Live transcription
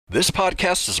This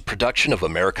podcast is a production of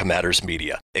America Matters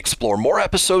Media. Explore more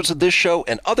episodes of this show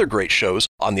and other great shows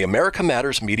on the America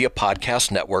Matters Media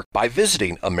Podcast Network by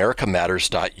visiting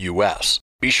americamatters.us.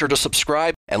 Be sure to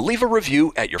subscribe and leave a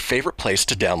review at your favorite place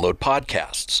to download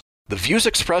podcasts. The views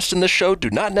expressed in this show do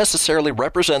not necessarily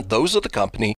represent those of the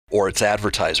company or its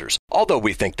advertisers, although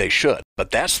we think they should.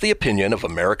 But that's the opinion of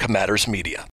America Matters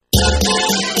Media.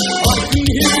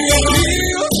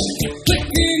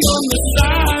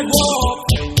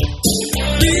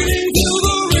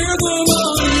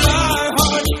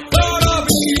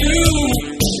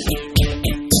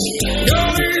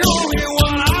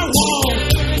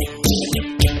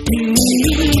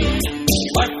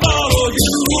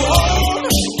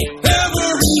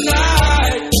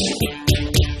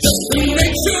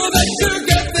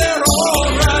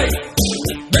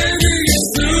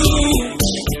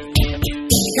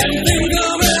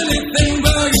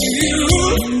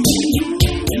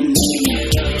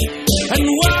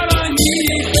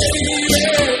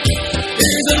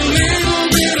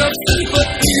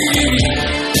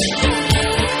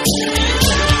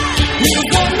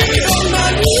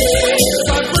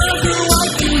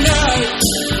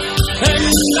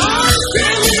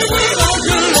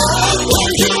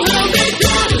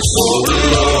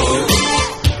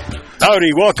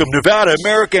 Howdy, welcome Nevada,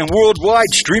 America, and worldwide,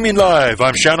 streaming live.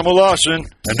 I'm Shannon Lawson,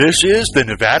 and this is the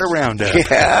Nevada Roundup.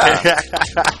 Yeah.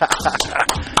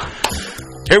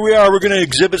 Here we are. We're going to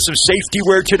exhibit some safety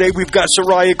wear today. We've got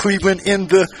Soraya Cleveland in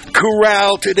the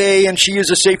corral today, and she is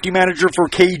a safety manager for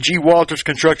KG Walters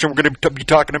Construction. We're going to be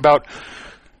talking about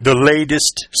the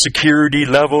latest security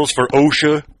levels for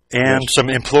OSHA and some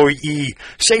employee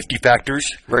safety factors.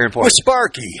 Very important. With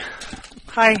Sparky.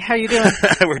 Hi, how you doing?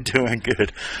 We're doing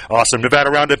good. Awesome. Nevada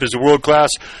Roundup is a world-class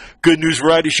good news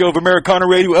variety show of Americana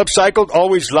Radio, upcycled,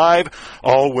 always live,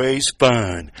 always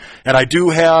fun. And I do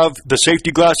have the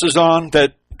safety glasses on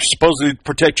that supposedly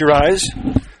protect your eyes.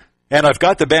 And I've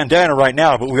got the bandana right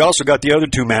now, but we also got the other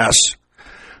two masks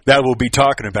that we'll be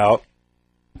talking about.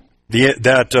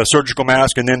 That surgical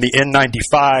mask and then the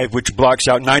N95, which blocks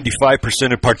out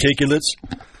 95% of particulates.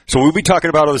 So we'll be talking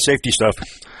about all the safety stuff.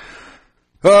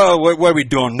 Oh, what are we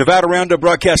doing? Nevada Roundup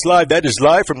broadcast live. That is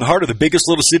live from the heart of the biggest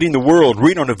little city in the world,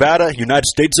 Reno, Nevada, United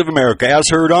States of America, as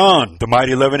heard on the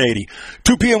mighty 1180.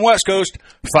 2 p.m. West Coast,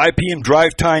 5 p.m.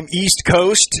 drive time East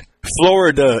Coast.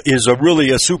 Florida is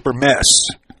really a super mess.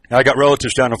 I got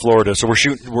relatives down in Florida, so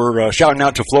we're shouting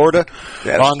out to Florida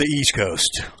on the East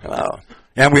Coast. Wow.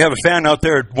 And we have a fan out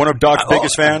there, one of Doc's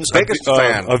biggest fans. Biggest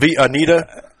fan.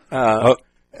 Anita.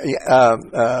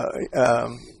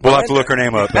 We'll have to look her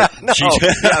name up. No.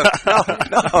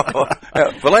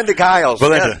 Belinda Kiles.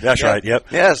 Belinda, that's right. Yep.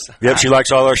 Yes. Yep. She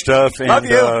likes all our stuff. And, love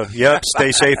you. Yep.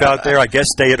 Stay safe out there. I guess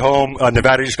stay at home.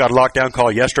 Nevada just got a lockdown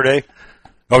call yesterday.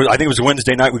 Oh, I think it was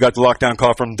Wednesday night. We got the lockdown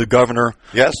call from the governor.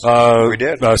 Yes, we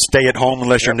did. Stay at home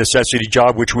unless you're a necessity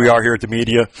job, which we are here at the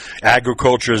media.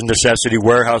 Agriculture is a necessity.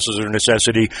 Warehouses are a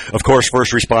necessity. Of course,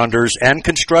 first responders and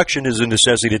construction is a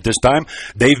necessity at this time.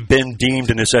 They've been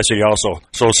deemed a necessity also.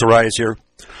 So Soraya is here.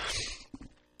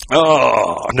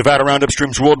 Oh, Nevada Roundup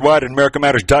streams worldwide at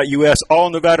americamatters.us. All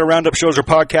Nevada Roundup shows are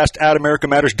podcast at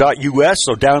americamatters.us,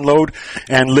 so download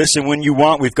and listen when you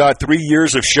want. We've got 3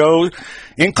 years of shows,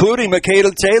 including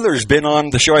Michaela Taylor's been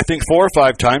on the show, I think, 4 or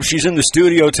 5 times. She's in the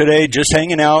studio today just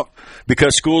hanging out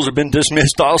because schools have been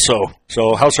dismissed also.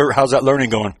 So how's that learning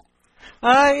going?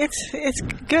 It's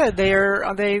good. They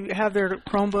have their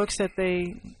Chromebooks that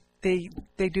they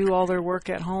do all their work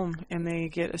at home, and they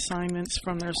get assignments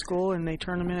from their school, and they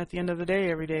turn them in at the end of the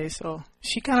day every day. So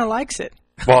she kind of likes it.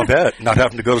 Well, I bet. Not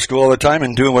having to go to school all the time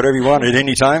and doing whatever you want at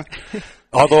any time.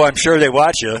 Although I'm sure they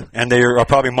watch you, and they are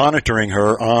probably monitoring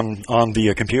her on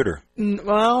the computer.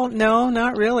 Well, no,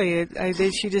 not really.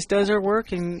 She just does her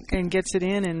work and gets it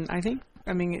in, and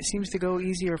I mean, it seems to go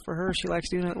easier for her. She likes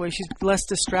doing it that way. She's less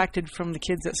distracted from the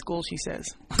kids at school, she says.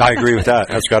 I agree with that.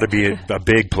 That's got to be a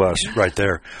big plus right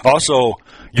there. Also,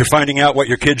 you're finding out what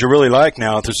your kids are really like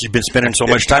now since you've been spending so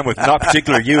much time with, not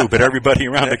particularly you, but everybody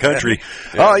around the country.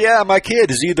 Oh, yeah, my kid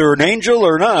is either an angel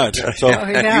or not. So,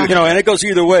 and it goes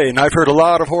either way. And I've heard a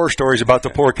lot of horror stories about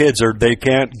the poor kids. They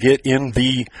can't get in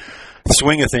the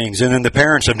swing of things, and then the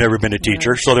parents have never been a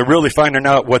teacher, so they're really finding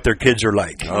out what their kids are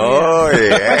like. Oh,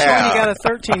 yeah.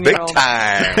 Especially when you got a 13-year-old.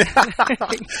 Big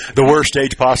time. The worst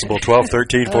age possible, 12,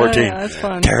 13, 14. Yeah, that's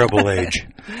fun. Terrible age.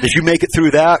 If you make it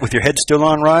through that with your head still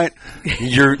on right,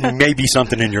 you're maybe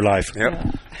something in your life. Yep.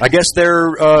 I guess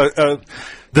the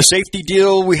safety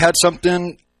deal, we had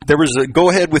something there was a go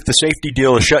ahead with the safety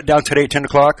deal, a shutdown today at 10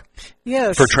 o'clock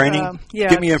Yes. for training. Yeah.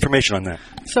 Give me information on that.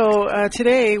 So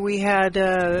today we had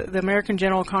the American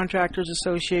General Contractors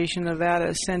Association of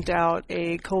Nevada sent out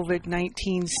a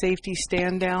COVID-19 safety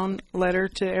stand-down letter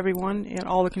to everyone and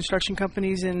all the construction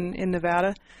companies in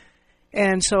Nevada.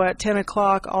 And so at 10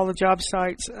 o'clock, all the job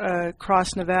sites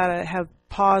across Nevada have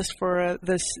paused for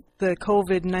the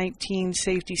COVID-19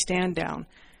 safety stand-down.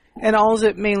 And all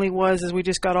it mainly was is we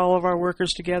just got all of our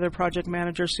workers together, project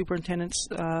managers, superintendents,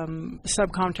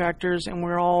 subcontractors, and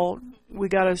we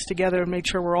got us together and made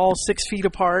sure we're all 6 feet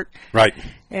apart. Right.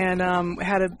 And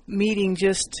had a meeting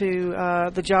just to,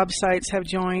 the job sites have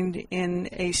joined in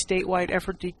a statewide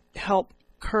effort to help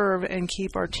curb and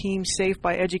keep our team safe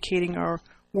by educating our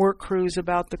work crews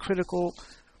about the critical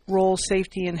role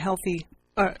safety and healthy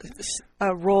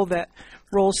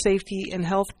role safety and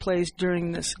health plays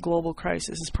during this global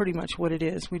crisis is pretty much what it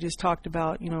is. We just talked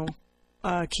about,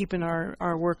 keeping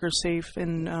our workers safe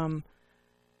and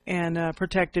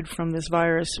protected from this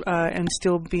virus and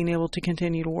still being able to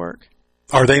continue to work.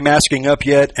 Are they masking up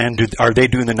yet, and are they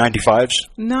doing the 95s?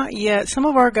 Not yet. Some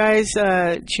of our guys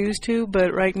choose to,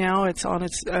 but right now it's on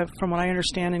its, from what I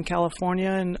understand, in California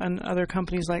and other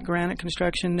companies like Granite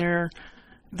Construction, they're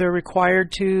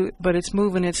required to, but it's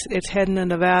moving. It's heading to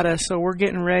Nevada, so we're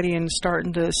getting ready and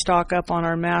starting to stock up on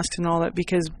our masks and all that,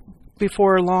 because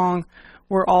before long,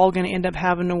 we're all going to end up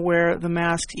having to wear the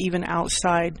masks even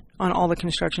outside on all the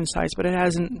construction sites, but it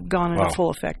hasn't gone into full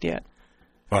effect yet.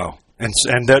 Wow. And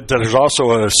that there's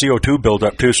also a CO2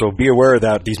 buildup, too, so be aware of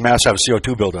that. These masks have a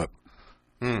CO2 buildup.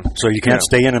 So you can't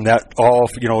stay in them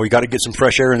you got to get some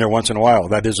fresh air in there once in a while.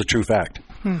 That is a true fact.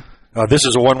 This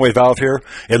is a one-way valve here.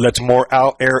 It lets more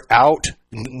air out,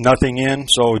 nothing in.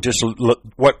 So just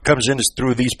what comes in is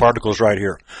through these particles right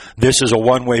here. This is a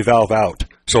one-way valve out.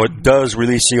 So it does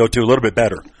release CO2 a little bit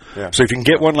better. Yeah. So if you can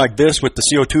get one like this with the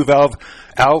CO2 valve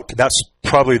out, that's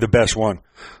probably the best one.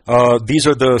 These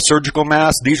are the surgical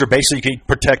masks. These are basically to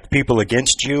protect people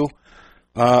against you.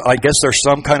 I guess there's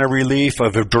some kind of relief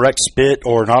of a direct spit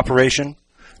or an operation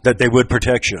that they would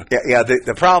protect you. Yeah.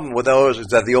 The problem with those is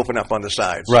that they open up on the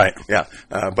sides. Right. Yeah.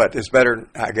 But it's better,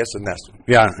 I guess, than this.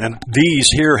 Yeah. And these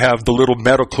here have the little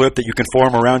metal clip that you can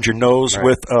form around your nose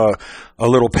with a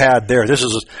little pad there.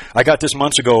 I got this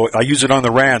months ago. I use it on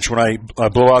the ranch when I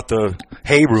blow out the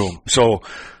hay room. So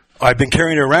I've been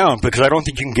carrying it around because I don't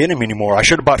think you can get them anymore. I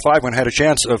should have bought 5 when I had a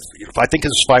chance. I think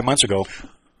this was 5 months ago.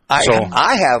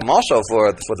 I have them also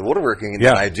for the woodworking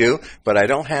that I do, but I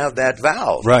don't have that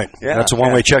valve. Right. Yeah. That's a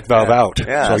one-way check valve out.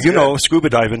 Yeah, so scuba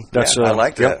diving. That's I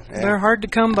like that. Yeah. They're hard to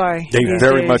come by. They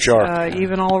very much are.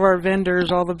 Even all of our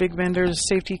vendors, all the big vendors,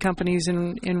 safety companies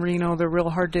in Reno, they're real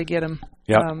hard to get them.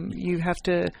 Yeah. You have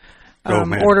to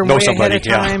order them way ahead of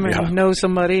time and know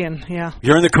somebody. And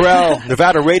You're in the Corral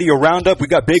Nevada Radio Roundup. We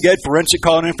got Big Ed Forensic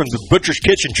calling in from the Butcher's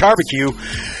Kitchen Barbecue.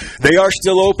 They are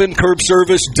still open, curb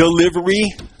service,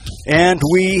 delivery. And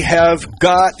we have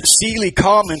got Seeley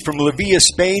Common from La Villa,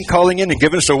 Spain, calling in and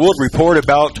giving us a world report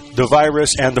about the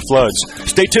virus and the floods.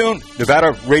 Stay tuned.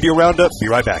 Nevada Radio Roundup. Be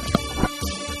right back.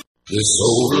 This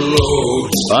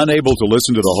overload. Unable to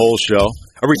listen to the whole show?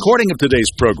 A recording of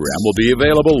today's program will be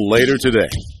available later today.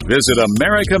 Visit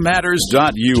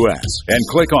americamatters.us and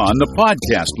click on the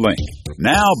podcast link.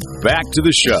 Now, back to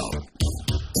the show.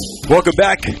 Welcome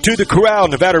back to the Corral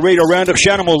Nevada Radio Roundup.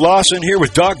 Shannon Lawson here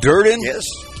with Doc Durden. Yes.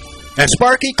 And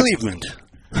Sparky Cleveland,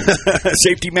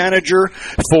 safety manager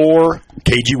for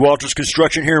KG Walters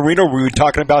Construction here in Reno. We were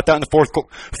talking about that in the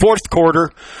fourth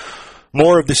quarter.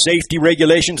 More of the safety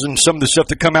regulations and some of the stuff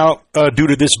that come out due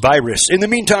to this virus. In the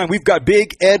meantime, we've got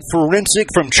Big Ed Forensic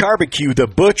from Barbecue, the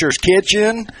Butcher's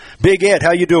Kitchen. Big Ed,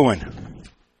 how you doing?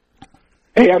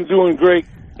 Hey, I'm doing great.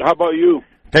 How about you?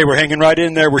 Hey, we're hanging right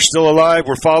in there. We're still alive.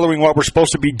 We're following what we're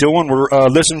supposed to be doing. We're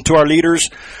listening to our leaders.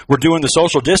 We're doing the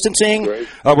social distancing.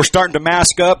 We're starting to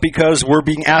mask up because we're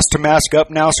being asked to mask up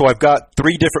now. So I've got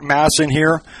 3 different masks in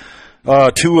here,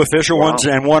 2 official ones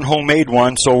and 1 homemade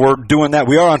one. So we're doing that.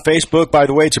 We are on Facebook, by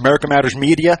the way. It's America Matters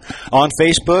Media on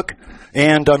Facebook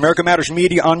and America Matters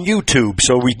Media on YouTube.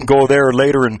 So we can go there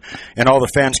later and all the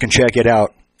fans can check it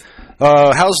out.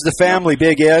 How's the family,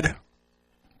 Big Ed?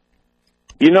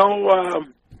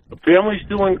 The family's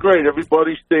doing great.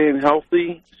 Everybody's staying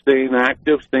healthy, staying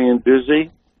active, staying busy,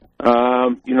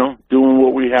 doing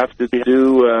what we have to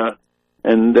do,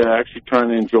 and actually trying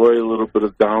to enjoy a little bit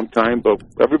of downtime. But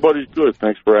everybody's good.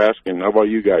 Thanks for asking. How about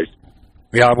you guys?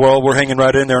 Yeah, well, we're hanging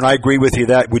right in there, and I agree with you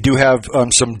that we do have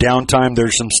some downtime.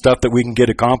 There's some stuff that we can get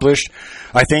accomplished.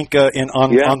 I think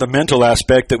on the mental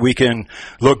aspect that we can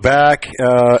look back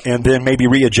and then maybe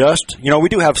readjust. You know, we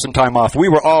do have some time off. We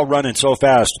were all running so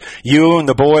fast. You and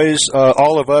the boys,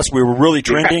 all of us, we were really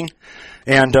trending.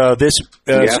 And this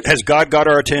has got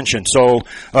our attention. So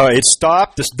it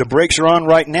stopped. The brakes are on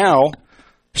right now.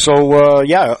 So,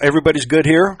 everybody's good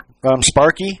here.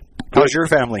 Sparky, how's your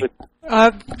family?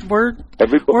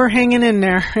 We're hanging in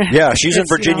there. Yeah, she's in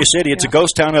Virginia City. It's a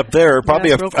ghost town up there.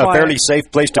 Probably a fairly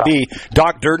safe place to be.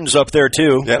 Doc Durden's up there,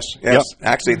 too. Yes. Yep.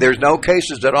 Actually, there's no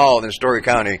cases at all in Story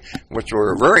County, which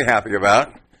we're very happy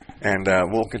about. And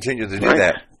we'll continue to do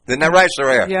that. Isn't that right,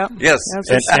 Soraya? Yeah. Yes.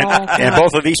 And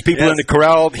both of these people in the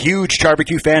corral, huge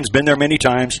barbecue fans, been there many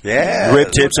times. Yeah.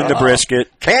 Rib tips and the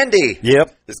brisket. Candy.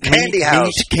 Yep. It's Candy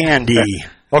House. Meat candy.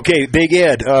 Okay, Big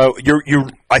Ed,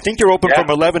 I think you're open from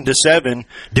 11 to 7,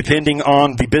 depending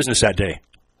on the business that day.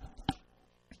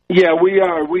 Yeah, we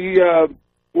are.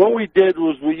 What we did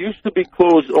was we used to be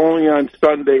closed only on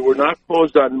Sunday. We're not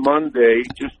closed on Monday,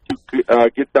 just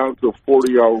to get down to a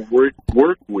 40-hour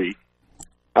work week.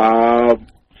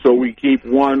 So we keep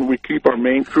our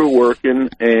main crew working,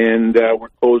 and we're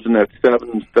closing at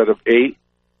 7 instead of 8.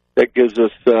 That gives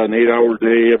us an 8-hour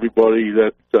day. Everybody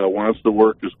that wants to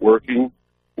work is working.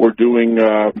 We're doing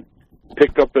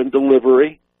pickup and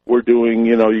delivery. We're doing,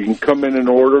 you can come in and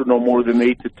order no more than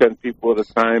 8 to 10 people at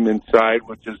a time inside,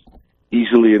 which is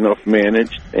easily enough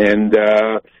managed. And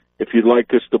if you'd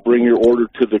like us to bring your order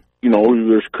to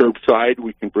there's curbside,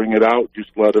 we can bring it out.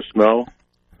 Just let us know.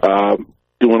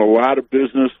 Doing a lot of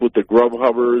business with the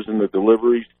Grubhubbers and the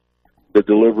delivery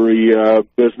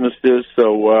businesses.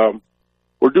 So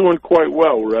we're doing quite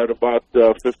well. We're at about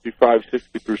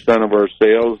 55-60% of our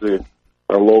sales.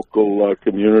 Our local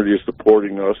community is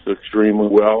supporting us extremely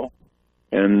well,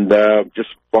 and just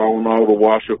following all the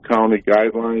Washoe County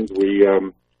guidelines.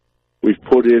 We've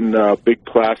put in big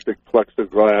plastic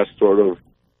plexiglass sort of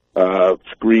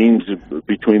screens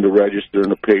between the register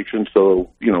and the patient,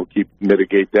 so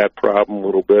mitigate that problem a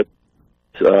little bit.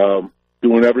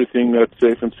 Doing everything that's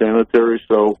safe and sanitary,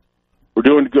 so we're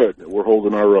doing good. We're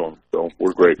holding our own, so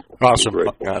we're grateful. Awesome.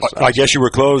 We're grateful. I guess you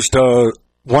were closed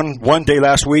one day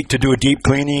last week to do a deep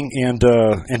cleaning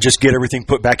and just get everything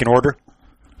put back in order.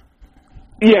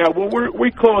 Yeah, well, we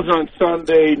close on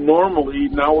Sunday normally.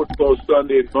 Now we're closed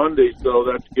Sunday and Monday, so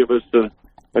that's give us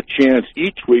a chance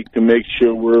each week to make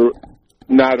sure we're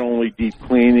not only deep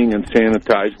cleaning and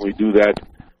sanitizing. We do that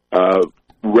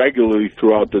regularly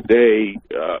throughout the day,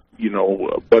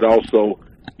 but also,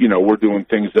 we're doing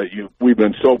things that we've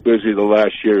been so busy the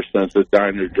last year since the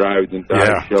Diner Drive and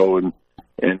Dive Show, and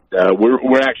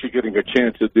we're actually getting a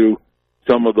chance to do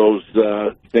some of those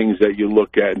things that you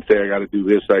look at and say, I got to do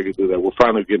this, I got to do that. We're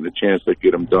finally getting a chance to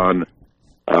get them done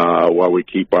while we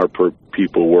keep our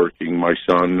people working. My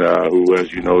son, who,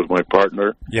 as you know, is my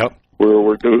partner. Yep.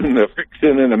 We're doing the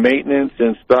fixing and the maintenance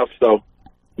and stuff. So,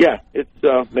 yeah, it's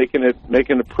making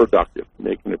it productive.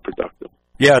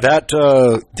 Yeah, that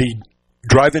the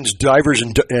Drive-Ins, Divers,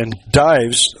 and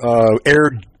Dives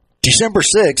aired December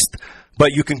 6th.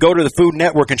 But you can go to the Food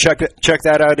Network and check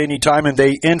that out anytime. And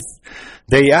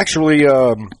they actually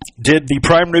did the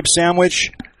prime rib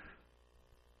sandwich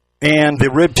and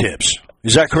the rib tips.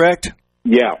 Is that correct?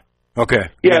 Yeah. Okay.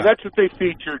 Yeah, that's what they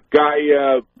featured.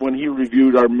 Guy, when he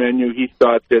reviewed our menu, he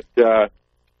thought that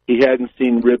he hadn't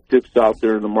seen rib tips out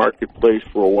there in the marketplace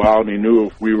for a while, and he knew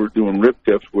if we were doing rib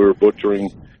tips, we were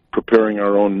preparing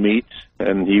our own meats,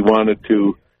 and he wanted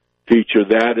to feature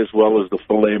that as well as the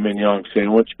filet mignon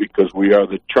sandwich because we are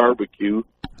the Charbecue,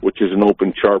 which is an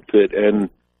open char pit and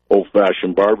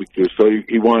old-fashioned barbecue. So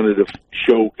he wanted to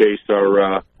showcase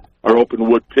our open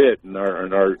wood pit and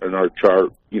our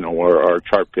char, our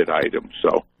char pit items.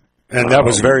 So, and that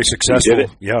was very successful. We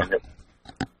did it. Yeah.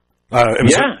 It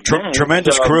was a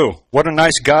tremendous crew. What a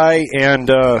nice guy. And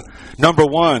number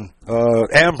one,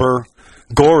 Amber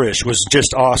Gorish was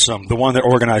just awesome, the one that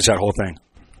organized that whole thing.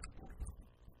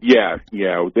 Yeah.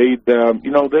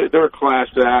 They're a class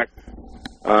act.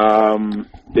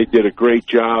 They did a great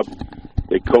job.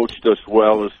 They coached us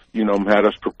well, as had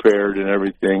us prepared and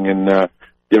everything, and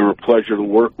they were a pleasure to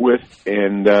work with.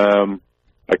 And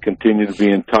I continue to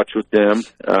be in touch with them.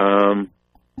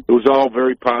 It was all a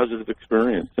very positive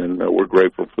experience, and we're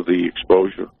grateful for the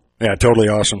exposure. Yeah, totally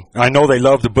awesome. I know they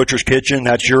love the Butcher's Kitchen.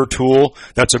 That's your tool.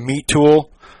 That's a meat tool.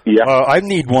 Yeah, I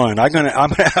need one. I'm gonna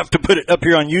have to put it up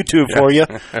here on YouTube for you,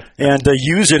 and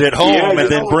use it at home, and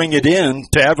then bring it in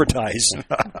to advertise.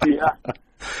 Yeah,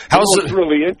 how's it?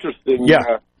 Really interesting.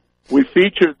 Yeah, we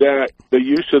featured the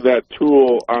use of that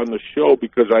tool on the show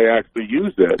because I actually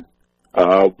use it.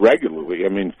 regularly. I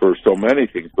mean, for so many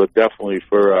things, but definitely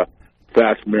for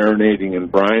fast marinating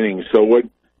and brining. So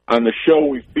on the show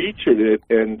we featured it,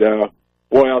 and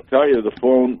boy, I'll tell you, I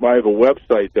have a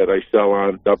website that I sell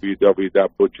on,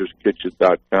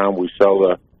 www.butcherskitchen.com. We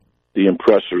sell the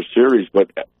Impressor series,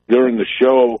 but during the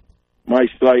show, my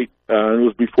site, it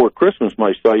was before Christmas,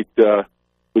 my site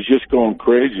was just going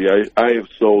crazy. I have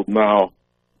sold now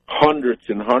hundreds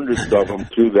and hundreds of them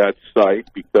through that site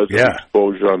because of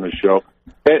exposure on the show.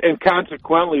 And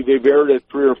consequently, they've aired it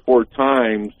 3 or 4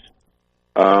 times,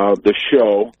 the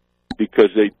show, because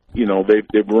they've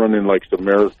run in like some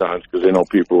marathons because they know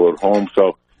people are at home.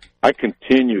 So I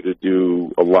continue to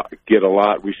do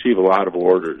receive a lot of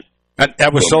orders.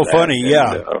 That was so funny,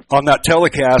 on that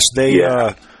telecast, they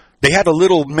had a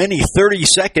little mini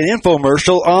 30-second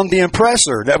infomercial on the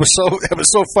Impressor. That was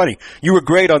so funny. You were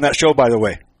great on that show, by the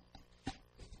way.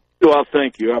 Well,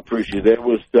 thank you. I appreciate it.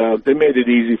 They made it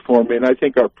easy for me, and I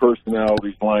think our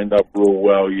personalities lined up real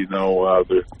well.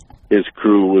 His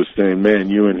crew was saying, "Man,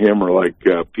 you and him are like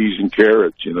peas and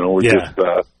carrots."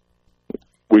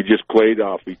 We just played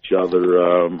off each other.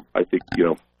 I think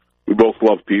we both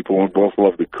love people and both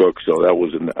love to cook, so that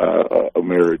was a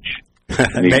marriage.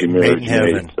 An easy marriage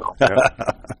made, so.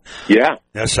 Yeah.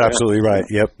 That's absolutely right.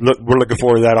 Yep. We're looking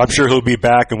forward to that. I'm sure he'll be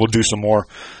back, and we'll do some more.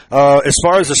 As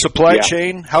far as the supply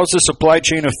chain, how's the supply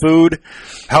chain of food?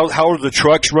 How are the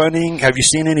trucks running? Have you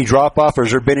seen any drop-off, or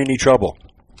has there been any trouble?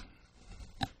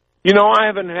 I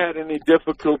haven't had any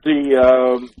difficulty.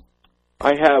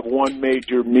 I have one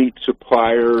major meat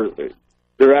supplier.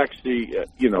 They're actually, a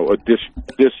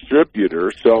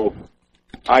distributor, so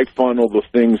I funnel the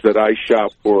things that I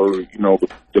shop for,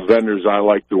 the vendors I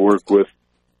like to work with,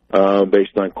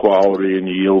 based on quality and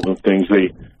yield and things.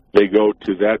 They go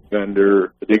to that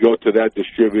vendor, they go to that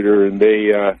distributor, and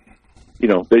I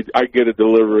get a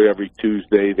delivery every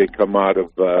Tuesday. They come out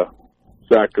of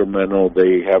Sacramento.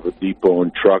 They have a depot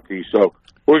in Truckee. So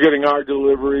we're getting our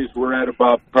deliveries. We're at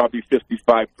about probably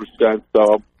 55%.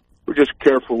 So we're just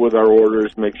careful with our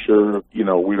orders, make sure,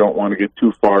 we don't want to get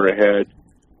too far ahead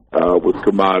with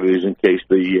commodities in case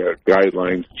the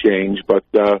guidelines change. But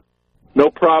no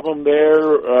problem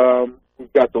there.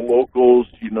 We've got the locals,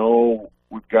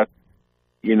 we've got,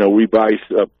 we buy,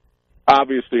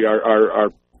 obviously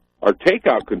our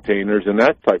takeout containers and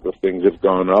that type of things have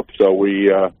gone up. So we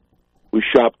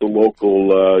shop the local,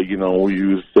 we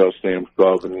use Sam's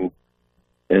Club and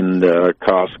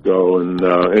Costco, and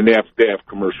they have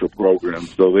commercial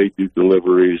programs, so they do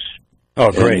deliveries. Oh,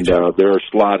 great! And there are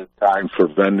slotted times for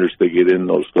vendors to get in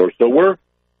those stores. So we're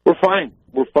fine.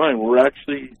 We're fine. We're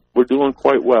doing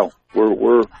quite well.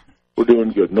 We're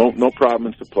doing good. No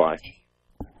problem in supply.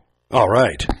 All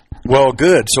right. Well,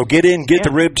 good. So get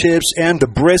the rib tips and the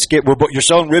brisket. You're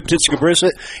selling rib tips and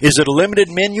brisket. Is it a limited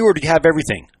menu, or do you have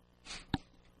everything?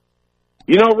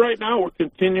 Right now we're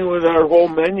continuing our whole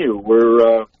menu.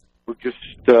 We're just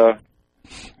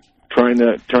trying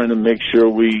to make sure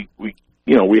we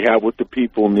have what the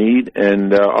people need,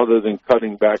 and other than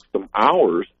cutting back some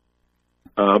hours,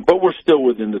 but we're still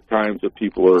within the times that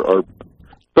people are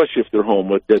especially if they're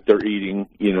home, that they're eating,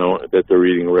 that they're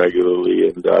eating regularly,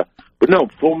 and but no,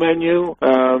 full menu,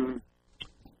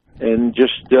 and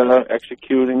just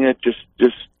executing it just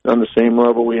on the same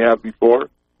level we have before.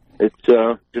 It's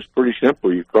just pretty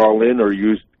simple. You call in or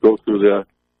go through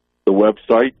the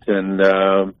website, and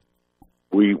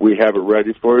we have it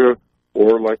ready for you.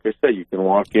 Or, like I say, you can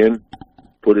walk in,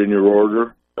 put in your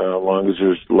order, as long as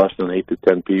there's less than 8 to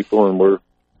 10 people, and we're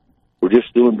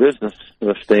just doing business,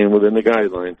 staying within the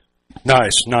guidelines.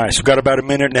 Nice. We've got about a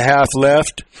minute and a half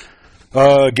left.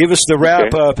 Give us the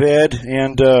wrap up, Ed,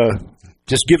 and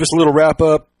just give us a little wrap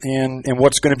up and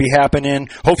what's going to be happening.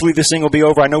 Hopefully this thing will be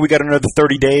over. I know we got another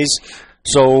 30 days.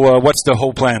 So what's the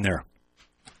whole plan there?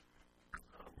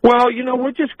 Well,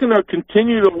 we're just going to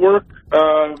continue to work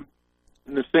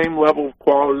in the same level of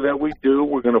quality that we do.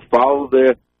 We're going to follow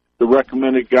the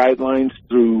recommended guidelines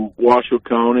through Washoe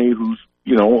County, who's,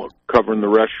 covering the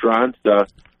restaurants.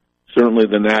 Certainly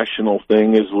the national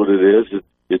thing is what it is.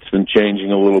 It's been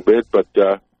changing a little bit, but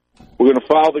we're going to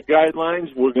follow the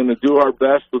guidelines. We're going to do our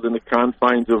best within the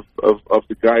confines of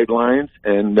the guidelines.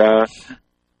 And,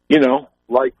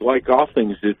 like all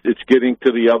things, it's getting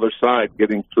to the other side,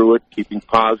 getting through it, keeping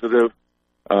positive.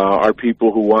 Our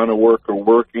people who want to work are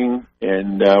working,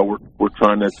 and we're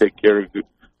trying to take care of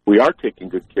we are taking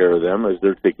good care of them as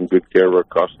they're taking good care of our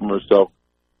customers. So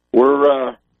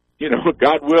we're,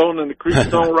 God willing, and the creeks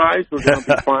don't rise, we're going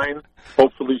to be fine,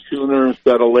 hopefully sooner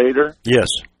instead of later. Yes.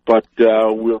 But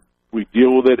we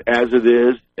deal with it as it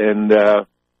is, and,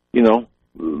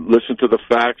 listen to the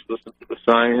facts, listen to the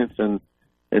science, and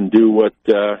and do what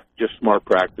just smart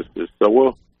practices.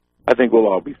 So I think we'll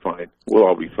all be fine. We'll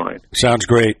all be fine. Sounds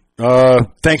great.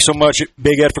 Thanks so much,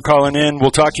 Big Ed, for calling in. We'll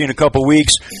talk to you in a couple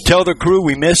weeks. Tell the crew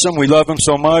we miss them. We love them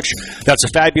so much. That's a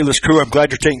fabulous crew. I'm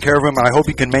glad you're taking care of them. I hope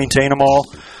you can maintain them all.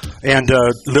 And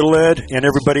Little Ed and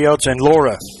everybody else. And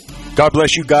Laura, God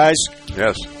bless you guys.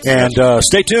 Yes. And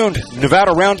stay tuned.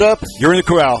 Nevada Roundup, you're in the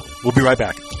corral. We'll be right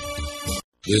back.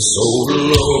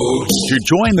 To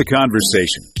join the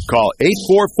conversation, call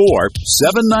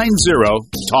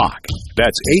 844-790-TALK.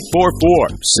 That's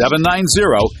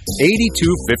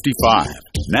 844-790-8255.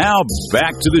 Now,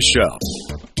 back to the show.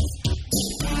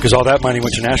 Because all that money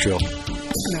went to Nashville.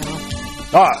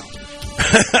 No.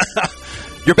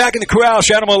 You're back in the corral.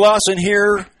 Shannon Lawson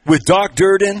here with Doc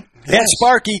Durden and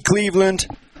Sparky Cleveland,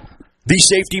 the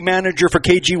safety manager for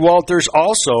KG Walters.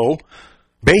 Also,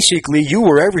 basically, you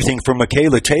were everything for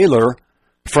Michaela Taylor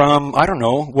from, I don't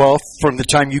know, well, from the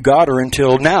time you got her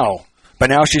until now. But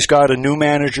now she's got a new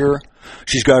manager.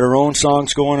 She's got her own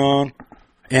songs going on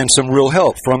and some real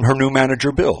help from her new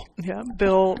manager, Bill. Yeah,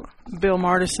 Bill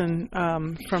Martison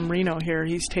from Reno here.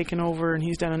 He's taken over, and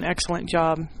he's done an excellent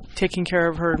job taking care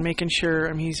of her and making sure.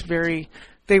 I mean,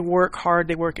 they work hard.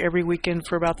 They work every weekend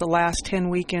for about the last 10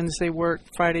 weekends. They work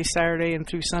Friday, Saturday, and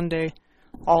through Sunday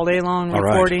all day long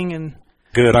recording. Right. And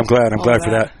good. I'm glad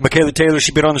for that. Michaela Taylor,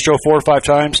 she's been on the show 4 or 5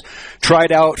 times.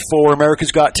 Tried out for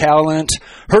America's Got Talent.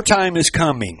 Her time is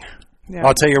coming. Yeah.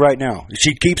 I'll tell you right now.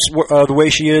 She keeps the way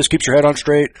she is, keeps her head on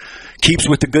straight, keeps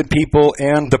with the good people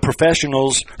and the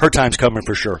professionals. Her time's coming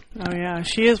for sure. Oh, yeah.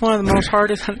 She is one of the most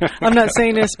hardest. I'm not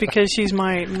saying this because she's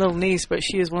my little niece, but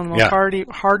she is one of the most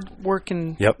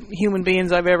hard-working human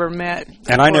beings I've ever met.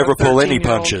 And I never pull any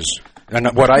punches. And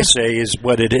what I say is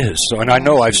what it is. So, and I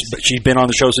know she's been on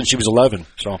the show since she was 11.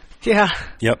 So yeah.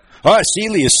 Yep. All right,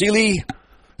 Celie. Is Celie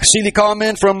calling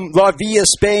in from La Villa,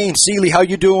 Spain? Celie, how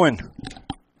you doing?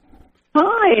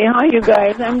 Hi, you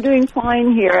guys. I'm doing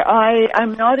fine here.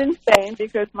 I'm not in Spain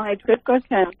because my trip got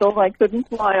canceled. I couldn't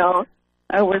fly out.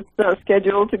 I was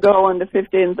scheduled to go on the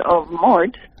 15th of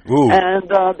March. Ooh. And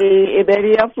the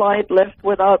Iberia flight left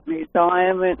without me, so I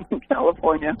am in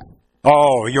California.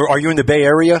 Oh, are you in the Bay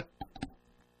Area?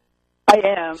 I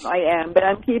am, but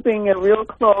I'm keeping a real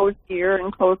close ear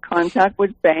and close contact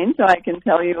with Spain, so I can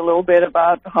tell you a little bit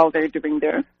about how they're doing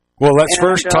there. Well, let's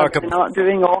first talk about... not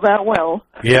doing all that well.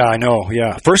 Yeah, I know,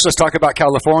 yeah. First, let's talk about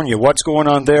California. What's going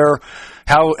on there?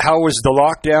 How was the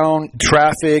lockdown,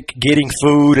 traffic, getting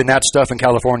food, and that stuff in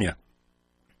California?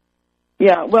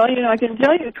 Yeah, well, I can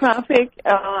tell you traffic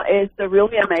is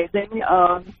really amazing.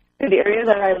 The area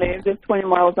that I live is 20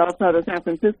 miles outside of San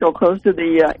Francisco, close to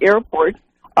the airport.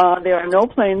 There are no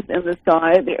planes in the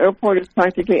sky. The airport is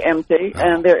practically empty,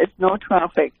 and there is no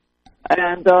traffic.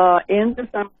 And in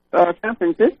San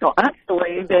Francisco,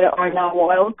 actually, there are now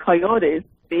wild coyotes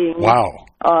being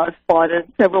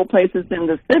spotted several places in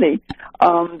the city.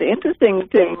 The interesting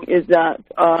thing is that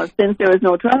since there is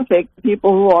no traffic,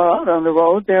 people who are out on the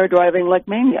road, they're driving like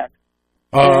maniacs.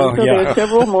 So there's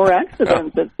several more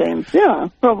accidents, it seems. Yeah,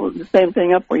 probably the same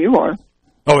thing up where you are.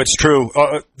 Oh, it's true.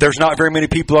 There's not very many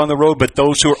people on the road, but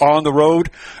those who are on the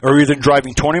road are either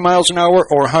driving 20 miles an hour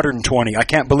or 120. I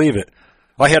can't believe it.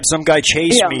 I had some guy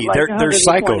chase me. Like they're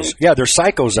psychos. Yeah, they're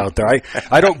psychos out there.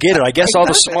 I don't get it. I guess all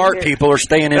the smart people are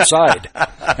staying inside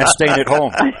and staying at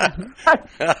home.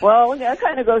 Well, that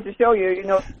kind of goes to show you,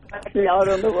 actually out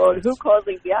on the road, who's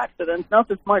causing the accidents? Not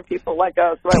the smart people like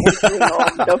us, right? We're doing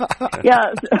home. So,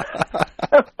 yeah.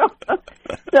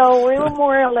 So we were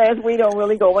more or less, we don't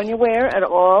really go anywhere at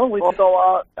all. We will go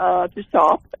out to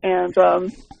shop, and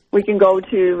we can go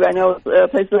to, I know,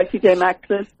 places like TJ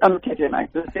Maxx's. I'm TJ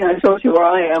Maxx's. I told you where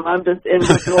I am. I'm just in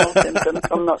Washington.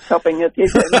 I'm not shopping at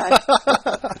TJ Maxx.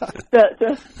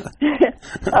 The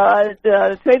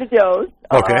Trader Joe's,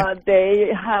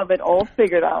 they have it all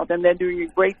figured out, and they're doing a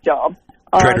great job.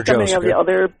 Some of the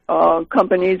other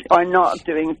companies are not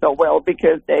doing so well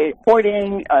because they're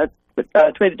hoarding. With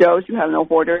Trader Joe's, you have no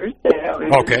hoarders.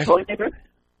 And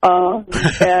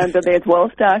they're well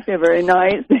staffed. They're very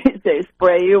nice. They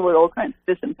spray you with all kinds of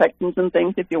disinfectants and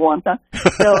things if you want that.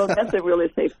 So that's a really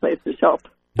safe place to shop.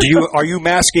 Are you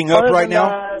masking up right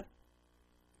now?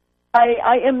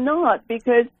 I am not,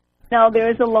 because now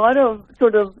there's a lot of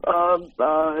sort of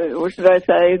what should I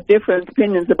say, different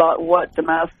opinions about what the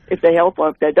masks, if they help or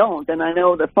if they don't. And I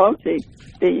know that Fauci,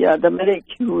 the medic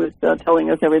who is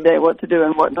telling us every day what to do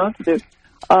and what not to do,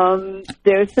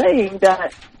 they're saying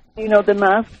that the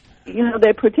masks,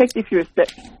 they protect if you're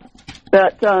sick.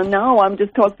 But now I'm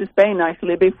just talked to Spain,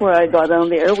 actually, before I got on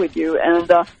the air with you, and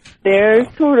they're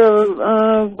sort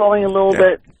of going a little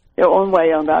bit, their own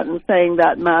way on that and saying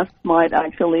that masks might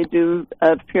actually do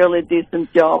a fairly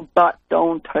decent job, but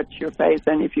don't touch your face.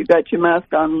 And if you got your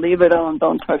mask on, leave it on,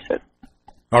 don't touch it.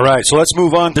 All right, so let's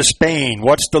move on to Spain.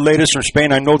 What's the latest from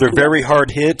Spain? I know they're very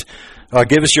hard hit.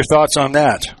 Give us your thoughts on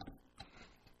that.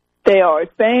 They are.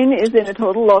 Spain is in a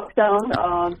total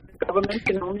lockdown. The government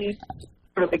can only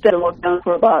sort of extend a lockdown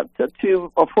for about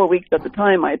 2 or 4 weeks at a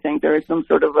time, I think. There is some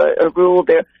sort of a rule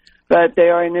there. But they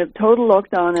are in a total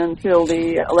lockdown until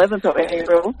the 11th of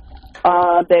April.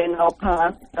 They now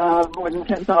passed more than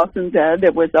 10,000 dead.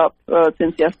 It was up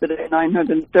since yesterday,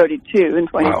 932 in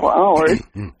 24 hours.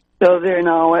 So they're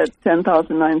now at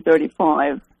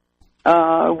 10,935.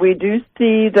 We do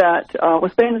see that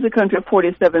Spain is a country of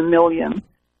 47 million.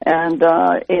 And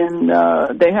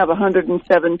they have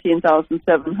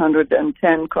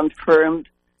 117,710 confirmed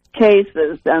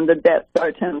cases, and the deaths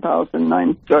are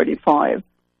 10,935.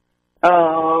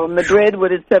 Madrid,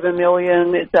 with its 7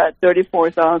 million, is at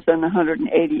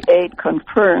 34,188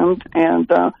 confirmed, and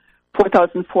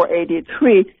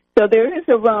 4,483. So there is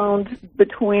around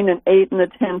between an 8 and a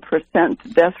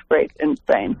 10% death rate in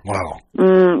Spain. Wow.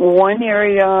 One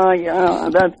area,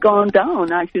 that's gone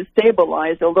down, actually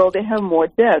stabilized, although they have more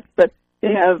deaths, but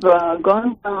they have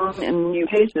gone down in new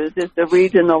cases, is the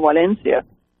region of Valencia.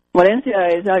 Valencia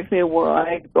is actually where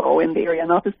I go in the area,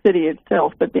 not the city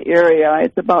itself, but the area.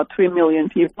 It's about 3 million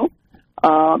people,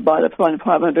 about a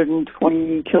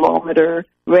 520-kilometer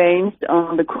range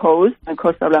on the coast, in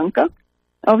Costa Blanca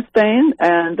of Spain,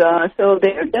 and so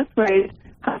their death rate,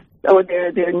 or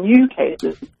their new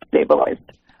cases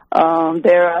stabilized.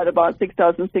 They're at about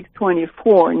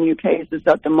 6,624 new cases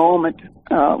at the moment,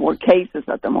 or cases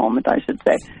at the moment, I should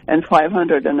say, and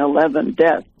 511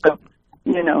 deaths. So,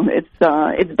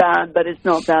 it's bad, but it's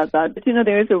not that bad. But,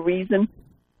 there is a reason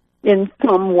in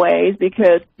some ways,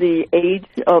 because the age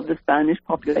of the Spanish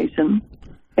population,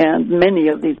 and many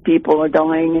of these people are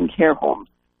dying in care homes.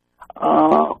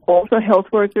 Also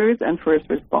health workers and first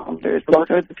responders. Those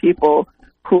are the people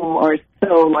who are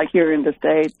so, like here in the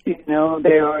States,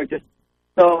 they are just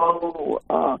so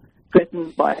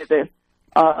threatened by this.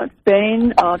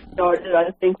 Spain started,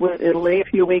 I think, with Italy a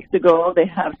few weeks ago. They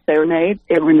have serenades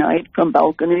every night from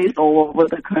balconies all over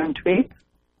the country,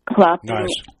 clapping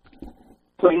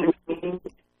for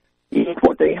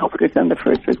the health workers and the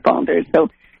first responders. So,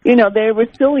 they're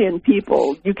resilient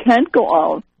people. You can't go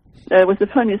out. It was a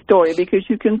funny story because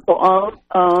you can go out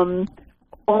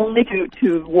only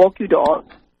to walk your dog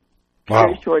for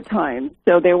a short time.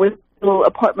 So there was a little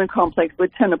apartment complex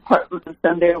with 10 apartments,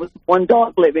 and there was one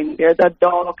dog living there. That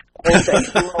dog all day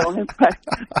long.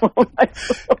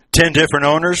 10 different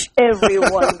owners?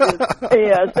 Everyone.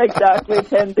 Yes, exactly.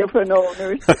 10 different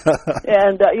owners.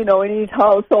 And, in each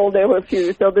household there were a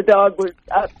few. So the dog was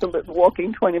absolutely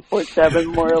walking 24/7,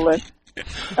 more or less.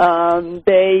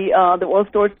 The oil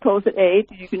stores close at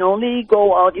 8. You can only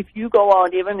go out, if you go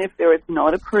out, even if there is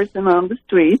not a person on the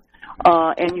street,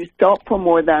 and you stop for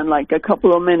more than like a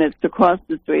couple of minutes to cross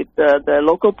the street, the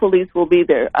local police will be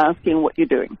there asking what you're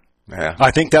doing. Yeah.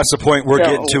 I think that's the point we're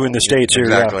getting to in the States here.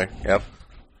 Exactly. Yep.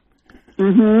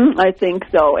 I think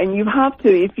so. And you have to,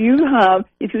 if you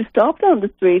stopped on the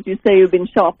street, you say you've been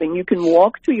shopping, you can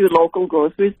walk to your local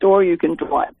grocery store, you can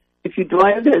drive. If you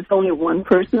drive, there's only one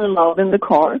person allowed in the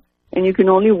car, and you can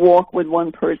only walk with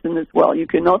one person as well. You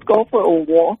cannot go for a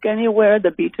walk anywhere.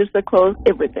 The beaches are closed.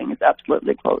 Everything is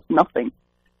absolutely closed. Nothing.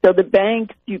 So the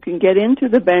banks, you can get into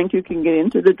the bank. You can get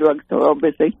into the drugstore,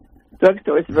 obviously.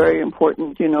 Drugstore is very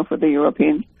important, for the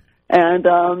Europeans. And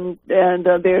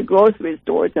there are grocery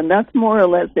stores, and that's more or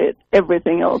less it.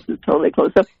 Everything else is totally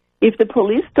closed. So if the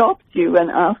police stops you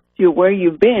and asks you where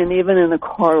you've been, even in a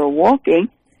car or walking,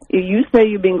 if you say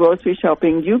you've been grocery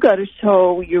shopping, you got to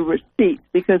show your receipt,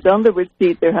 because on the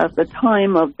receipt there has the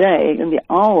time of day and the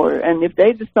hour. And if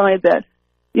they decide that,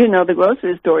 the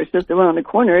grocery store is just around the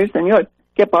corner, señor,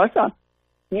 ¿qué pasa?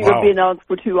 You've been out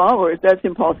for 2 hours. That's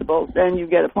impossible. Then you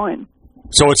get a fine.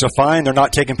 So it's a fine? They're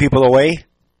not taking people away?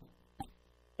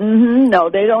 No,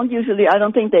 they don't usually. I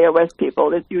don't think they arrest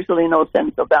people. There's usually no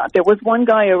sense of that. There was one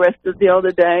guy arrested the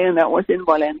other day, and that was in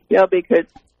Valencia, because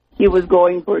he was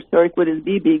going for a search with his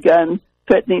BB gun,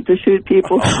 threatening to shoot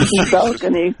people from the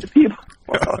balcony.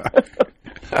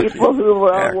 People who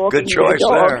were walking good choice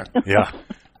their dog. there.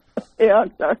 Yeah,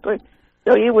 exactly.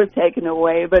 So he was taken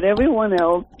away. But everyone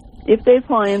else, if they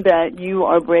find that you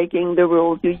are breaking the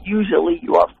rules,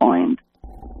 you are fined.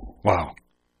 Wow.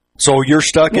 So you're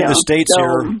stuck in the States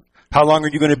here. How long are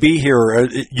you going to be here?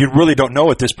 You really don't know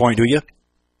at this point, do you?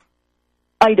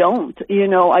 I don't.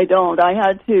 I don't. I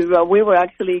had to, we were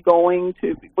actually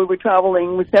we were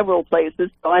traveling with several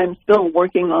places, so I'm still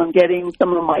working on getting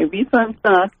some of my refunds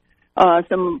back.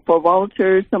 some for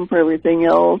vouchers, some for everything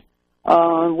else.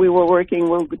 We're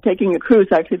taking a cruise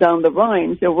actually down the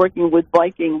Rhine. They're working with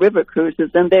Viking River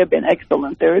Cruises, and they've been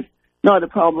excellent. There's not a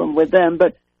problem with them,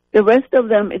 but the rest of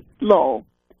them, it's slow.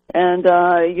 And,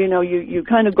 you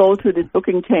kind of go through these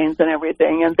booking chains and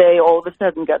everything, and they all of a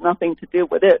sudden got nothing to do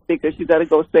with it because you got to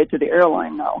go straight to the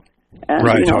airline now. And,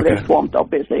 they're swamped up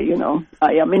busy,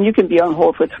 I mean, you can be on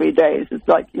hold for 3 days. It's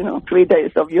like, 3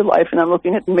 days of your life. And I'm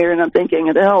looking at the mirror and I'm thinking,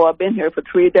 hell, I've been here for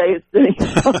 3 days sitting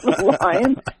on the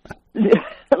line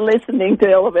listening to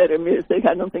elevator music.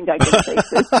 I don't think I can take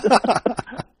this.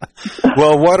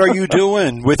 Well, what are you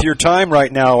doing with your time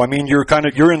right now? I mean, you're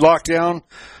in lockdown.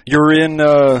 You're in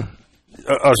a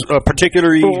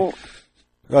particular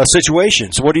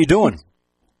situation. So what are you doing?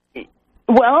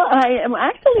 Well,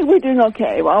 we're doing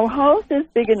okay. Our house is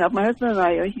big enough. My husband and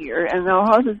I are here, and our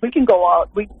house is, we can go out,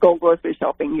 we can go grocery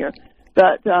shopping here.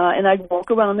 But, and I walk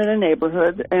around in a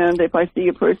neighborhood, and if I see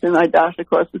a person, I dash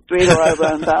across the street or I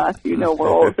run back. We're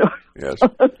also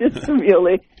just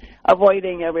really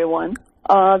avoiding everyone.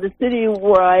 The city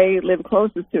where I live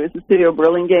closest to is the city of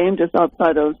Burlingame, just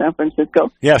outside of San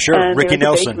Francisco. Yeah, sure. And Ricky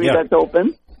Nelson. Bakery that's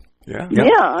open. Yeah.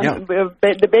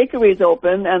 The bakery is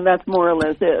open, and that's more or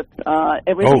less it.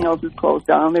 Everything else is closed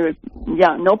down. There's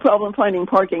no problem finding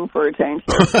parking for a change.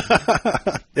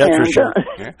 That's for sure.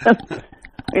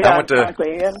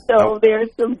 Exactly. And so there's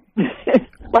some,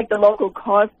 like the local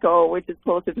Costco, which is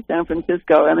closer to San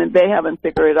Francisco. I mean, they haven't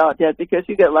figured it out yet because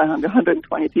you get like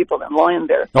 120 people in line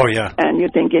there. Oh, yeah. And you're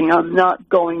thinking, I'm not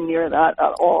going near that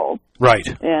at all. Right.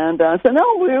 And so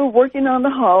now we're working on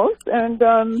the house, and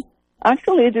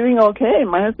actually doing okay.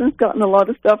 My husband's gotten a lot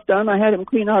of stuff done. I had him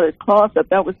clean out his closet.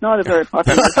 That was not a very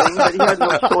popular thing, but he had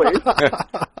no choice.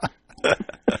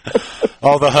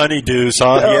 All the honeydews,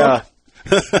 huh?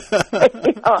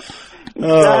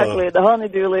 Exactly. The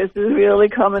honeydew list is really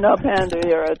coming up handy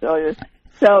here, I tell you.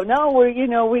 So now we're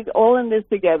all in this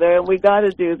together, and we got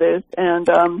to do this. And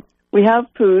we have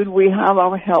food, we have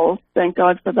our health. Thank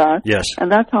God for that. Yes.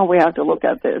 And that's how we have to look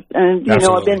at this. And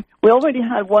we already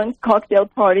had one cocktail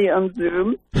party on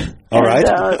Zoom. All right.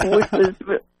 Which was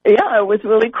it was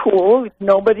really cool.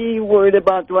 Nobody worried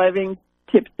about driving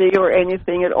tipsy or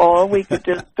anything at all. We could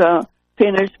just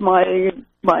finish my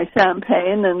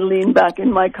champagne and lean back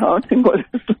in my couch and go to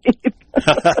sleep.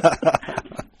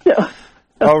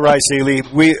 All right, Celie.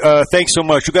 We thanks so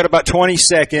much. We've got about 20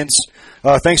 seconds.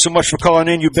 Thanks so much for calling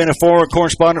in. You've been a foreign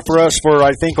correspondent for us for,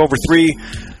 I think, over 4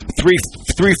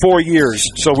 years.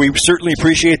 So we certainly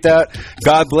appreciate that.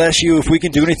 God bless you. If we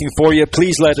can do anything for you,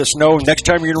 please let us know. Next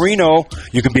time you're in Reno,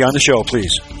 you can be on the show,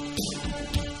 please.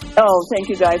 Oh, thank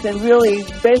you, guys. And really,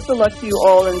 best of luck to you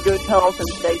all in good health and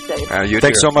stay safe.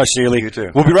 Thanks so much, Celie. You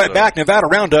too. We'll be right back. Nevada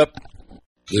Roundup.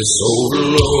 This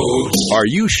overload. Are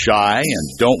you shy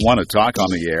and don't want to talk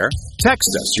on the air? Text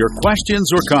us your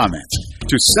questions or comments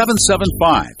to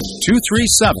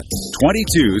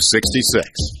 775-237-2266.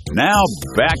 Now,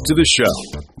 back to the show.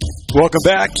 Welcome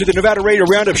back to the Nevada Radio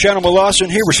Roundup. Shannon Lawson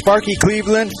here with Sparky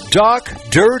Cleveland. Doc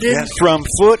Durden from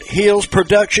Foothills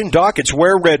Production. Doc, it's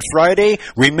Wear Red Friday.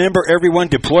 Remember, everyone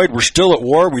deployed. We're still at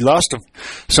war. We lost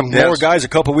some more guys a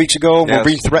couple weeks ago. We're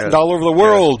being threatened all over the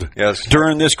world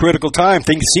during this critical time.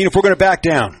 Seeing if we're going to back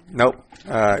down. Nope.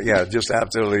 Just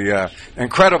absolutely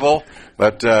incredible.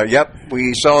 But,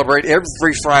 we celebrate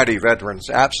every Friday, veterans.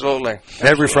 Absolutely.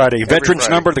 Every Friday. Veterans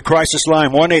number, the crisis line,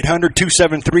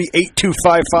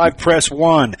 1-800-273-8255, press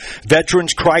 1.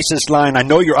 Veterans crisis line. I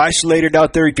know you're isolated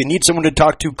out there. If you need someone to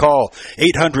talk to, call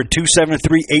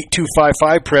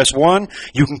 800-273-8255, press 1.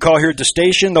 You can call here at the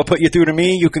station. They'll put you through to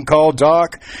me. You can call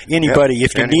Doc, anybody.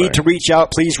 If you need to reach out,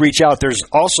 please reach out. There's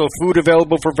also food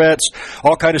available for vets,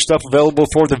 all kind of stuff available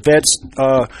for the vets.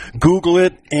 Google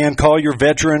it and call your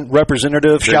veteran representative.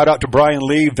 Shout out to Brian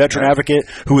Lee, veteran advocate,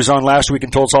 who was on last week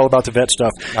and told us all about the vet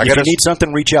stuff. If you need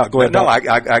something, reach out. Go ahead. No, I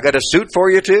got a suit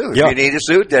for you too. If you need a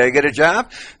suit, get a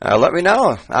job, let me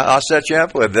know. I'll set you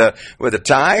up with a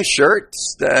tie,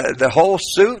 shirts, the whole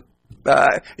suit.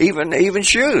 Even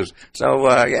shoes. So,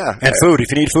 And food.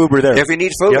 If you need food, we're there. If you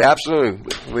need food,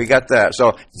 absolutely. We got that.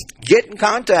 So get in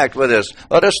contact with us.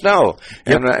 Let us know.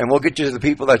 And we'll get you to the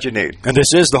people that you need. And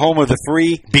this is the home of the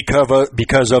free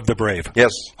because of the brave.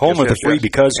 Yes. Home of the free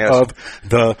because of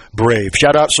the brave.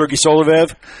 Shout out Sergei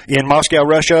Solovev in Moscow,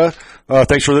 Russia.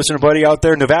 Thanks for listening, buddy, out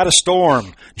there. Nevada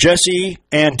Storm. Jesse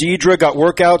and Deidre got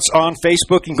workouts on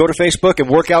Facebook. You can go to Facebook and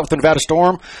work out with the Nevada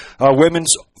Storm.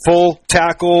 Women's full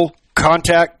tackle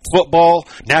contact football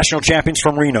national champions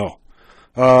from Reno.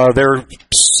 Their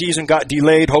season got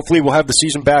delayed. Hopefully we'll have the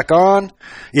season back on.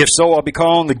 If so, I'll be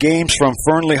calling the games from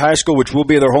Fernley High School, which will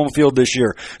be their home field this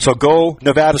year. So go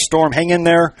Nevada Storm. Hang in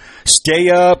there. Stay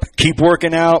up. Keep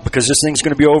working out because this thing's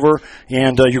going to be over,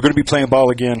 and you're going to be playing ball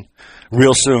again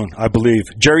real soon, I believe.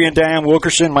 Jerry and Diane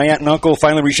Wilkerson, my aunt and uncle,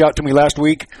 finally reached out to me last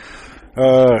week.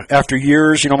 After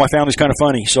years, my family's kind of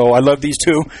funny, so I love these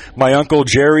two. My uncle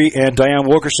Jerry and Diane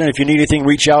Wilkerson. If you need anything,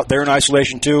 reach out. They're in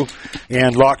isolation too,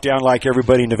 and locked down like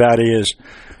everybody in Nevada is.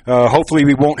 Hopefully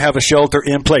we won't have a shelter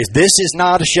in place. This is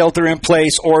not a shelter in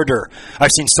place order.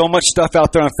 I've seen so much stuff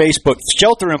out there on Facebook.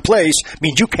 Shelter in place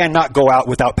means you cannot go out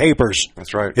without papers.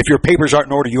 That's right. If your papers aren't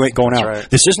in order, you ain't going out. Right.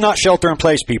 This is not shelter in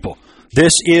place, people.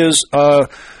 This is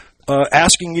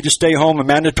asking you to stay home, a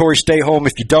mandatory stay home.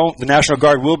 If you don't, the National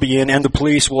Guard will be in, and the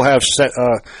police will have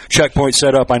checkpoints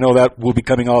set up. I know that will be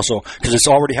coming also, because it's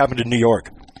already happened in New York.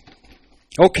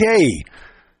 Okay.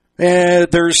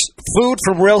 There's food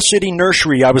from Rail City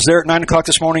Nursery. I was there at 9 o'clock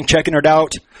this morning checking it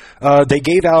out. They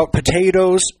gave out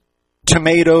potatoes,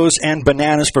 tomatoes, and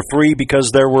bananas for free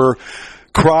because there were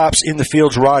crops in the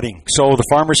fields rotting. So the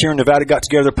farmers here in Nevada got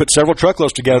together, put several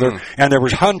truckloads together, and there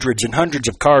was hundreds and hundreds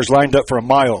of cars lined up for a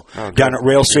mile down at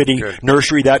Rail City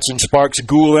Nursery. That's in Sparks,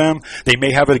 Goulam. They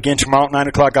may have it again tomorrow at 9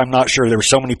 o'clock. I'm not sure. There were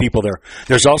so many people there.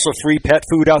 There's also free pet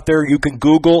food out there. You can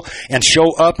Google and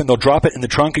show up, and they'll drop it in the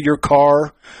trunk of your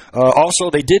car. Also,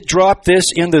 they did drop this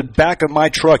in the back of my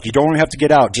truck. You don't even have to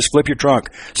get out. Just flip your trunk.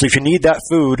 So if you need that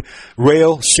food,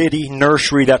 Rail City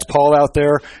Nursery, that's Paul out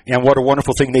there, and what a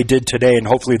wonderful thing they did today, and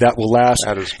hopefully that will last.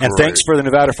 That is great. And thanks for the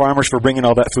Nevada farmers for bringing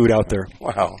all that food out there.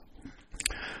 Wow.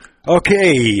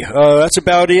 Okay, that's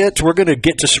about it. We're going to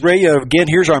get to Soraya. Again,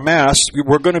 here's our mask.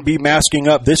 We're going to be masking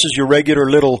up. This is your regular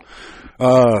little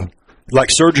like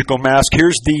surgical mask.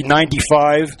 Here's the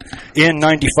 95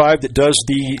 N95 that does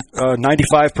the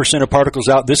 95% of particles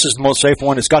out. This is the most safe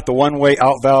one. It's got the one-way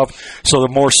out valve, so the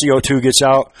more CO2 gets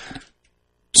out.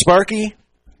 Sparky,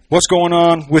 what's going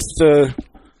on with the...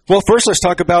 Well, first let's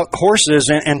talk about horses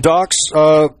and Docs.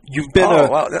 You've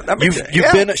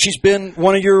been she's been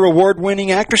one of your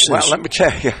award-winning actresses. Well, let me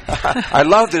tell you, I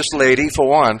love this lady for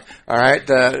one. All right,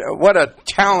 what a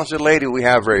talented lady we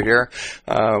have right here.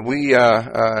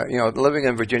 Living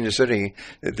in Virginia City,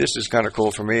 this is kind of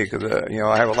cool for me because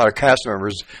I have a lot of cast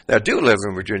members that do live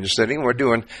in Virginia City, and we're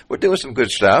doing some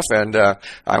good stuff. And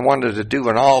I wanted to do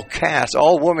an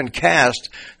all-woman cast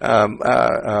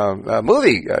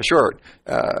movie short.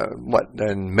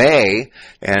 In May,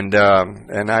 and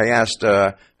I asked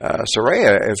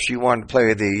Soraya if she wanted to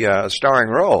play the starring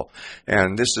role,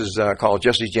 and this is called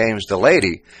Jesse James the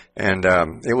Lady, and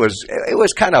it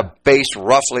was kind of based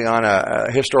roughly on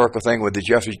a historical thing with the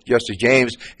Jesse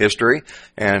James history,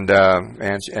 and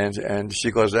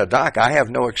she goes, Doc, I have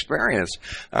no experience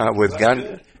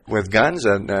with guns,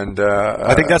 and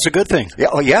I think that's a good thing.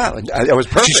 Yeah, it was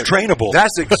perfect. She's trainable.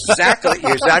 That's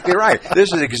exactly right.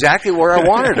 This is exactly where I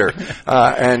wanted her,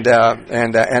 and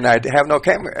I have no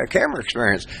camera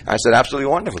experience. I said, absolutely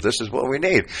wonderful. This is what we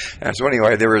need. And so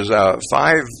anyway, there was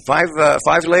five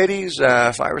ladies,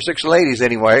 5 or 6 ladies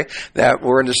anyway, that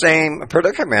were in the same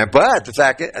predicament. But the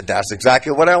fact is, that's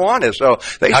exactly what I wanted. So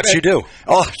how'd she do?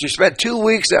 Oh, she spent 2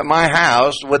 weeks at my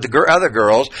house with the other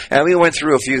girls, and we went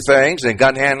through a few things and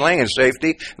gun handling and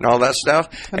safety and all that stuff.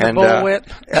 And bullwhip.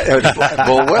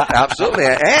 Bullwhip, absolutely.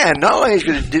 And not only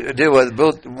can she do it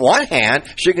with one hand,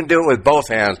 she can do it with both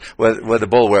hands with the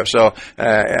bullwhip. So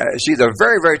she's a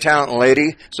very, very talented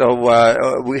lady. So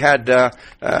we had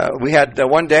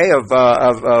one day of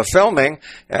filming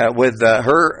with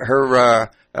her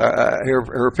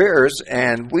peers,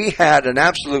 and we had an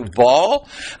absolute ball.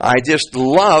 I just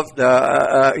loved,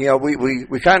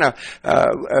 we kind of,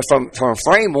 from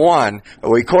frame one,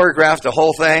 we choreographed the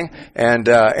whole thing, and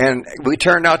we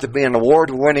turned out to be an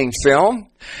award-winning film.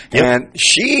 Yep. And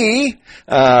she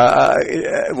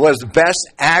was the best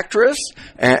actress,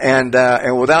 and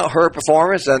without her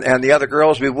performance and the other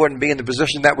girls, we wouldn't be in the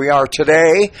position that we are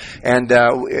today. And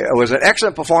it was an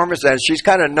excellent performance, and she's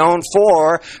kind of known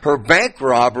for her bank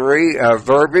robbery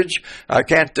verbiage. I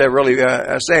can't really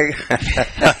say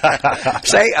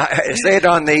it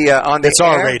on the it's air.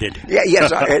 R-rated. Yeah,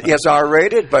 yes,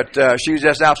 R-rated. But she's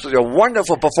just absolutely a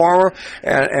wonderful performer,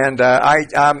 and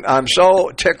I'm so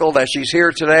tickled that she's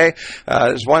here today.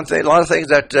 There's a lot of things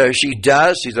that she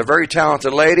does. She's a very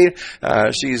talented lady.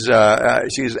 She's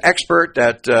expert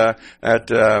at rope.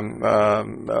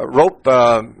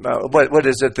 What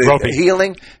is it? The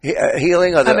healing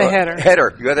of the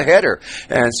header. You're the header,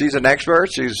 and she's an expert.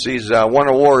 She's won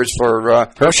awards for.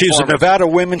 Well, she's a Nevada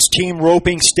women's team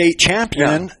roping state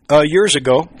champion years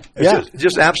ago.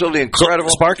 Just absolutely incredible.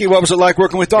 So, Sparky, what was it like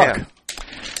working with Doc? Yeah.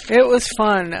 It was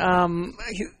fun.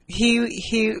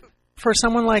 He for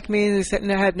someone like me who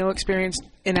had no experience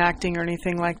in acting or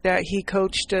anything like that, he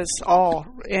coached us all,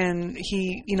 and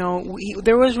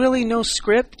there was really no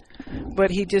script, but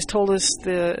he just told us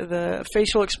the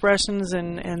facial expressions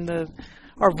and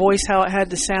our voice, how it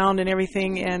had to sound and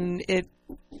everything, and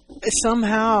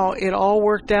somehow it all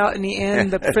worked out in the end.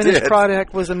 The finished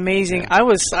product was amazing.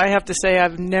 I have to say,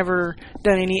 I've never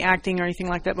done any acting or anything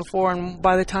like that before, and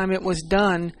by the time it was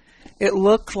done, it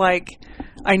looked like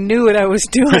I knew what I was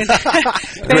doing.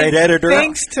 Great editor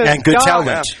thanks to and good Doc.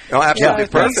 talent. Oh, absolutely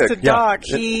perfect. Thanks to Doc.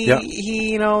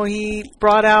 He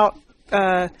brought out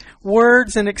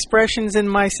words and expressions in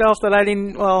myself that I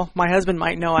didn't. Well, my husband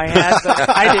might know I had, but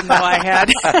I didn't know I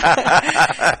had.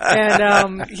 And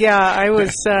I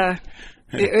was.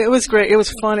 It was great. It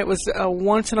was fun. It was a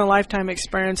once-in-a-lifetime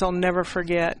experience I'll never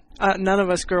forget. None of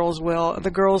us girls will.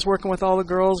 The girls, working with all the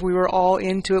girls, we were all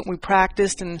into it. We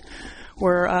practiced and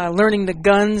we're learning the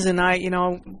guns, and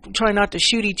try not to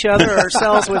shoot each other or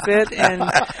ourselves with it, and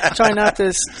try not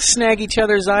to snag each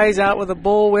other's eyes out with the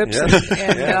bull whips.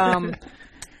 Yes.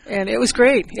 And it was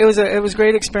great. It was a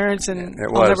great experience, and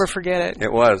I'll never forget it.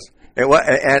 It was. It was,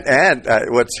 and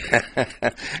what's,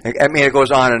 I mean, it goes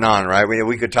on and on, right?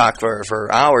 We could talk for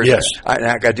hours. Yes.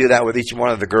 I could do that with each one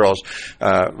of the girls.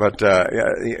 But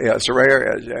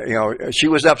Saraya, she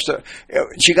was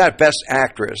she got Best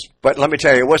Actress. But let me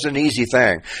tell you, it wasn't an easy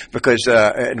thing, because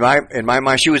in my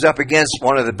mind, she was up against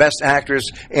one of the best actors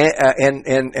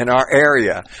in our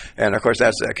area. And of course,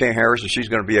 that's Kay Harris, and she's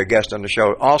going to be a guest on the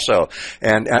show also.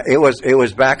 And it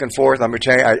was back and forth. Let me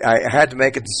tell you, I had to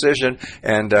make a decision,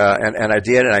 and I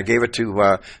did, and I gave it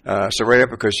to Saraya,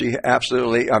 because she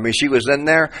absolutely, she was in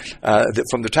there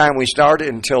from the time we started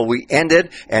until we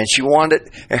ended, and she wanted,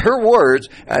 in her words,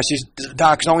 she's,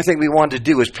 Doc, the only thing we wanted to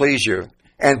do is please you.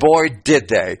 And boy, did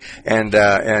they! And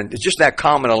just that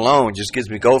comment alone just gives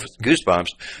me goosebumps.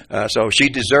 So she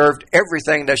deserved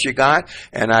everything that she got,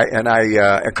 and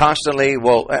I constantly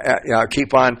will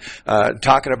keep on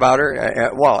talking about her.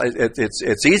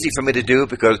 It's easy for me to do,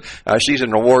 because she's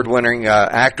an award-winning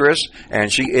actress,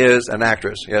 and she is an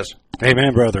actress. Yes.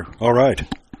 Amen, brother. All right.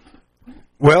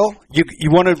 Well, you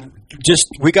want to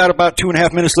we got about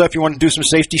 2.5 minutes left. You want to do some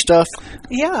safety stuff?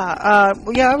 Yeah. I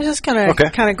was just going to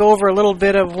kind of go over a little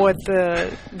bit of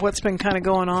what's been kind of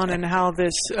going on, and how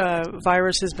this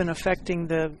virus has been affecting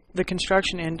the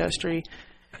construction industry.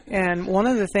 And one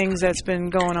of the things that's been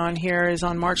going on here is,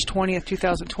 on March 20th,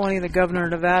 2020, the governor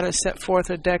of Nevada set forth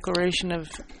a declaration of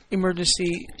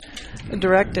emergency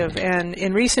directive. And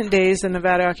in recent days, the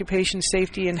Nevada Occupation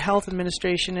Safety and Health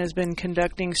Administration has been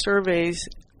conducting surveys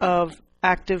of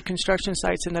active construction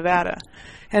sites in Nevada.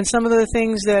 And some of the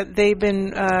things that they've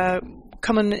been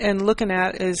coming and looking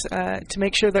at is to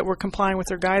make sure that we're complying with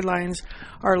their guidelines,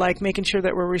 are like making sure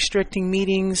that we're restricting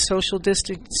meetings, social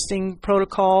distancing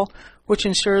protocol, which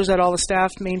ensures that all the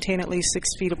staff maintain at least 6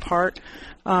 feet apart,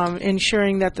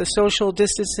 ensuring that the social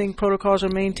distancing protocols are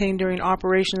maintained during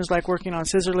operations, like working on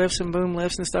scissor lifts and boom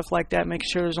lifts and stuff like that, making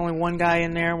sure there's only one guy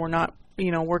in there and we're not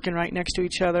working right next to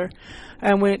each other.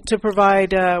 And to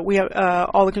provide, we have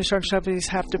all the construction companies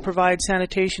have to provide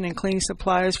sanitation and cleaning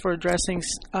supplies for addressing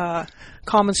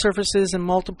common surfaces and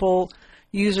multiple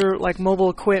user, like mobile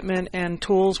equipment and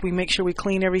tools. We make sure we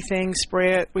clean everything,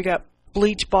 spray it. We got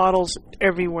bleach bottles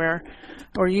everywhere.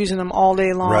 We're using them all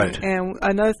day long. Right. And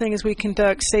another thing is we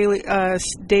conduct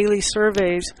daily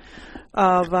surveys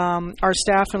of our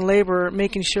staff and labor,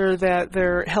 making sure that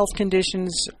their health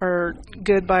conditions are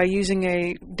good by using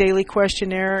a daily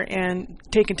questionnaire and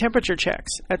taking temperature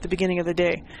checks at the beginning of the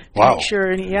day. Wow. Make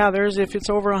sure, if it's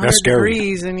over 100 That's scary.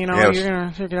 degrees, and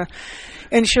Yes. you're gonna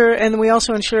ensure, and we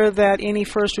also ensure that any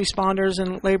first responders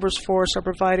and labor's force are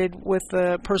provided with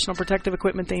the personal protective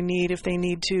equipment they need if they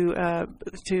need to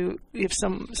if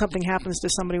something happens to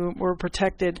somebody, we're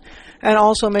protected, and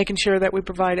also making sure that we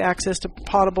provide access to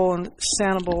potable and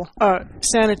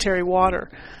sanitary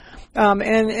water.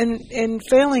 And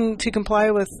failing to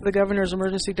comply with the governor's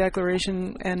emergency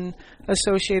declaration and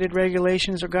associated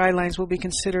regulations or guidelines will be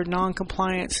considered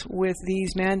non-compliance with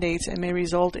these mandates and may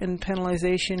result in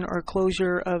penalization or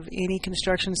closure of any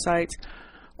construction sites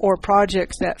or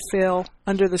projects that fail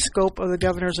under the scope of the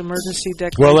governor's emergency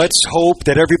declaration. Well, let's hope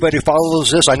that everybody follows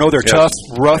this. I know they're tough,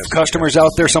 rough customers out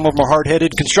there. Some of them are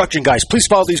hard-headed. Construction guys, please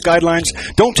follow these guidelines.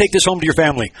 Don't take this home to your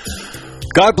family.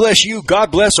 God bless you. God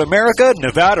bless America.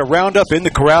 Nevada Roundup in the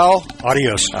Corral.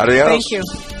 Adios. Adios. Thank you.